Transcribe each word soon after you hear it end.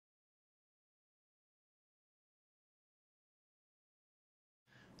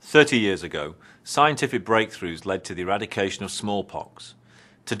30 years ago, scientific breakthroughs led to the eradication of smallpox.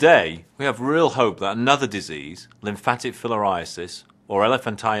 Today, we have real hope that another disease, lymphatic filariasis or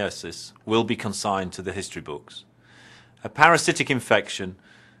elephantiasis, will be consigned to the history books. A parasitic infection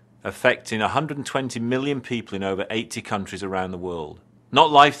affecting 120 million people in over 80 countries around the world. Not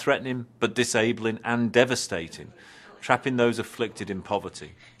life-threatening, but disabling and devastating, trapping those afflicted in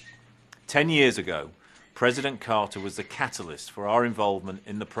poverty. 10 years ago, President Carter was the catalyst for our involvement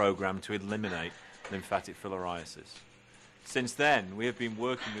in the program to eliminate lymphatic filariasis. Since then, we have been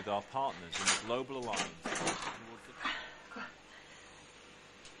working with our partners in the Global Alliance towards the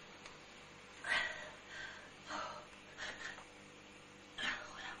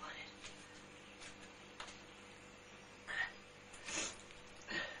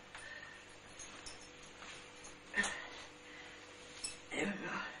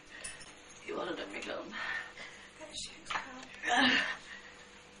You wanted to make them.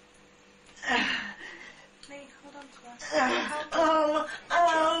 May, hold on to us. Oh,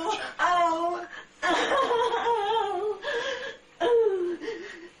 oh, oh, oh,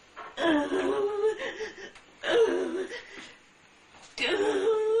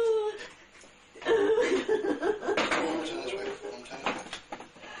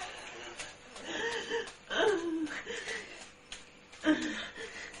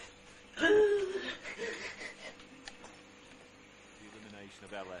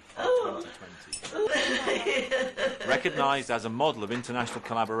 of LF in 2020. Recognised as a model of international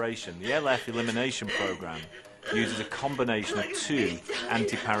collaboration, the LF elimination programme uses a combination of two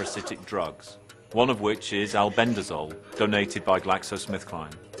antiparasitic drugs, one of which is albendazole, donated by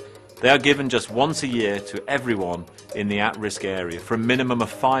GlaxoSmithKline. They are given just once a year to everyone in the at-risk area for a minimum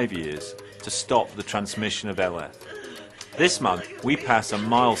of 5 years to stop the transmission of LF. This month, we pass a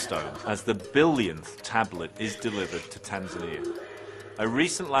milestone as the billionth tablet is delivered to Tanzania. A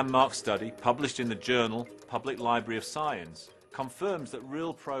recent landmark study published in the journal Public Library of Science confirms that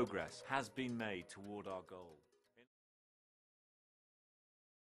real progress has been made toward our goal.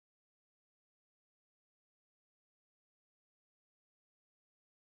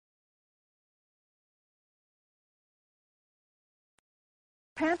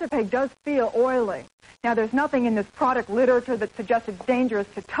 Pantopig does feel oily. Now, there's nothing in this product literature that suggests it's dangerous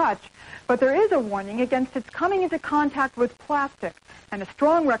to touch, but there is a warning against its coming into contact with plastic and a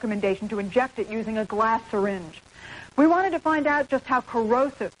strong recommendation to inject it using a glass syringe. We wanted to find out just how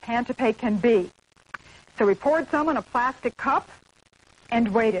corrosive Pantopig can be. So we poured some in a plastic cup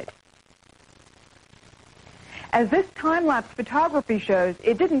and waited. As this time-lapse photography shows,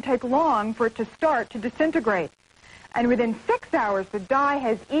 it didn't take long for it to start to disintegrate. And within 6 hours, the dye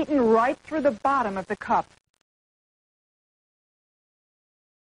has eaten right through the bottom of the cup.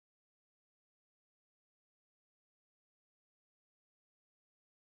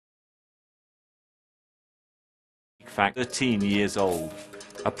 In fact, 13 years old.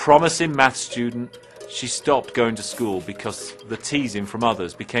 A promising maths student, she stopped going to school because the teasing from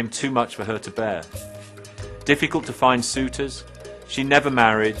others became too much for her to bear. Difficult to find suitors, she never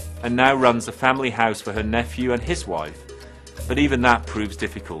married and now runs a family house for her nephew and his wife. But even that proves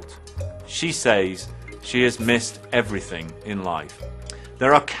difficult. She says she has missed everything in life.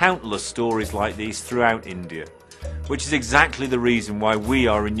 There are countless stories like these throughout India, which is exactly the reason why we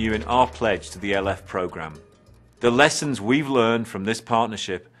are renewing our pledge to the LF programme. The lessons we've learned from this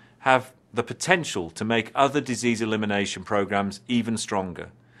partnership have the potential to make other disease elimination programmes even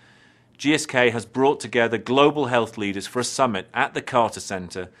stronger. GSK has brought together global health leaders for a summit at the Carter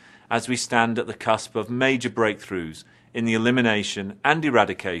Centre as we stand at the cusp of major breakthroughs in the elimination and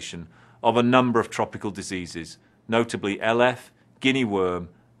eradication of a number of tropical diseases, notably LF, guinea worm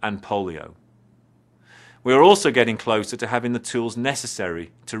and polio. We are also getting closer to having the tools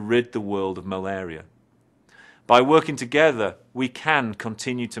necessary to rid the world of malaria. By working together, we can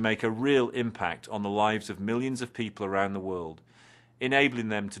continue to make a real impact on the lives of millions of people around the world, enabling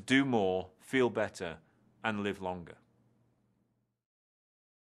them to do more, feel better, and live longer.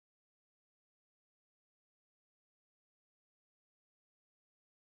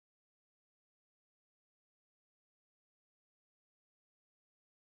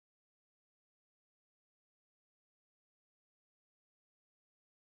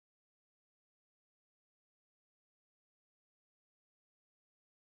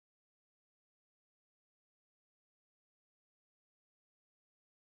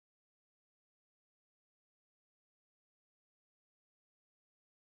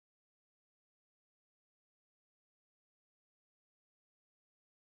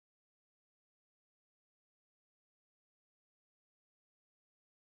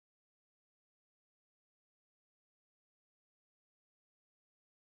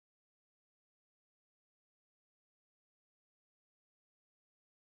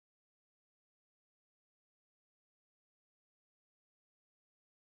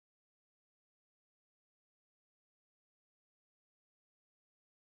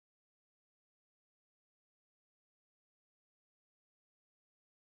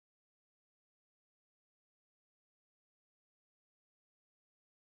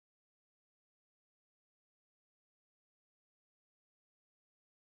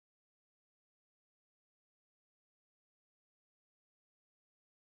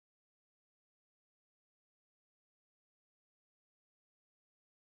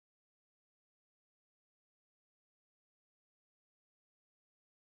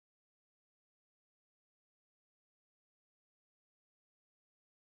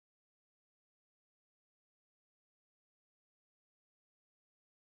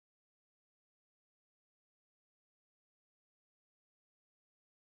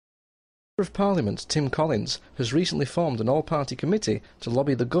 of Parliament, Tim Collins, has recently formed an all-party committee to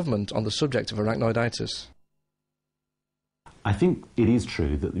lobby the government on the subject of arachnoiditis. I think it is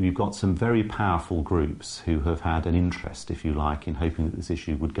true that we've got some very powerful groups who have had an interest, if you like, in hoping that this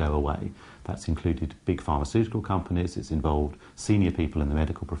issue would go away. That's included big pharmaceutical companies, it's involved senior people in the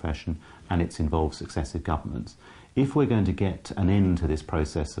medical profession, and it's involved successive governments. If we're going to get an end to this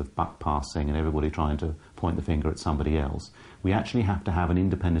process of buck passing and everybody trying to point the finger at somebody else, we actually have to have an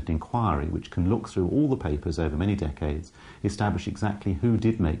independent inquiry which can look through all the papers over many decades, establish exactly who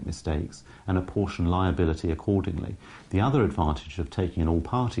did make mistakes and apportion liability accordingly. The other advantage of taking an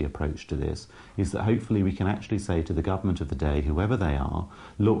all-party approach to this is that hopefully we can actually say to the government of the day, whoever they are,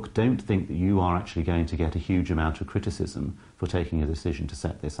 look, don't think that you are actually going to get a huge amount of criticism for taking a decision to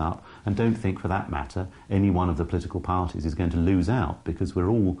set this up, and don't think for that matter any one of the political parties is going to lose out, because we're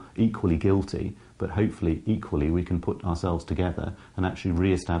all equally guilty, but hopefully equally we can put ourselves together and actually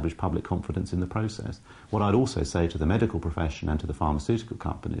re-establish public confidence in the process. What I'd also say to the medical profession and to the pharmaceutical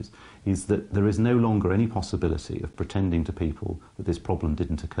companies is that there is no longer any possibility of pretending to people that this problem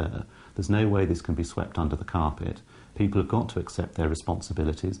didn't occur. There's no way this can be swept under the carpet. People have got to accept their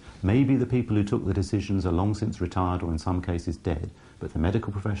responsibilities. Maybe the people who took the decisions are long since retired or in some cases dead, but the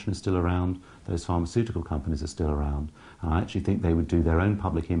medical profession is still around, those pharmaceutical companies are still around, and I actually think they would do their own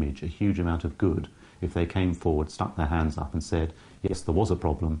public image a huge amount of good if they came forward, stuck their hands up and said, yes, there was a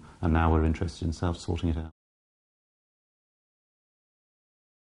problem, and now we're interested in sorting it out.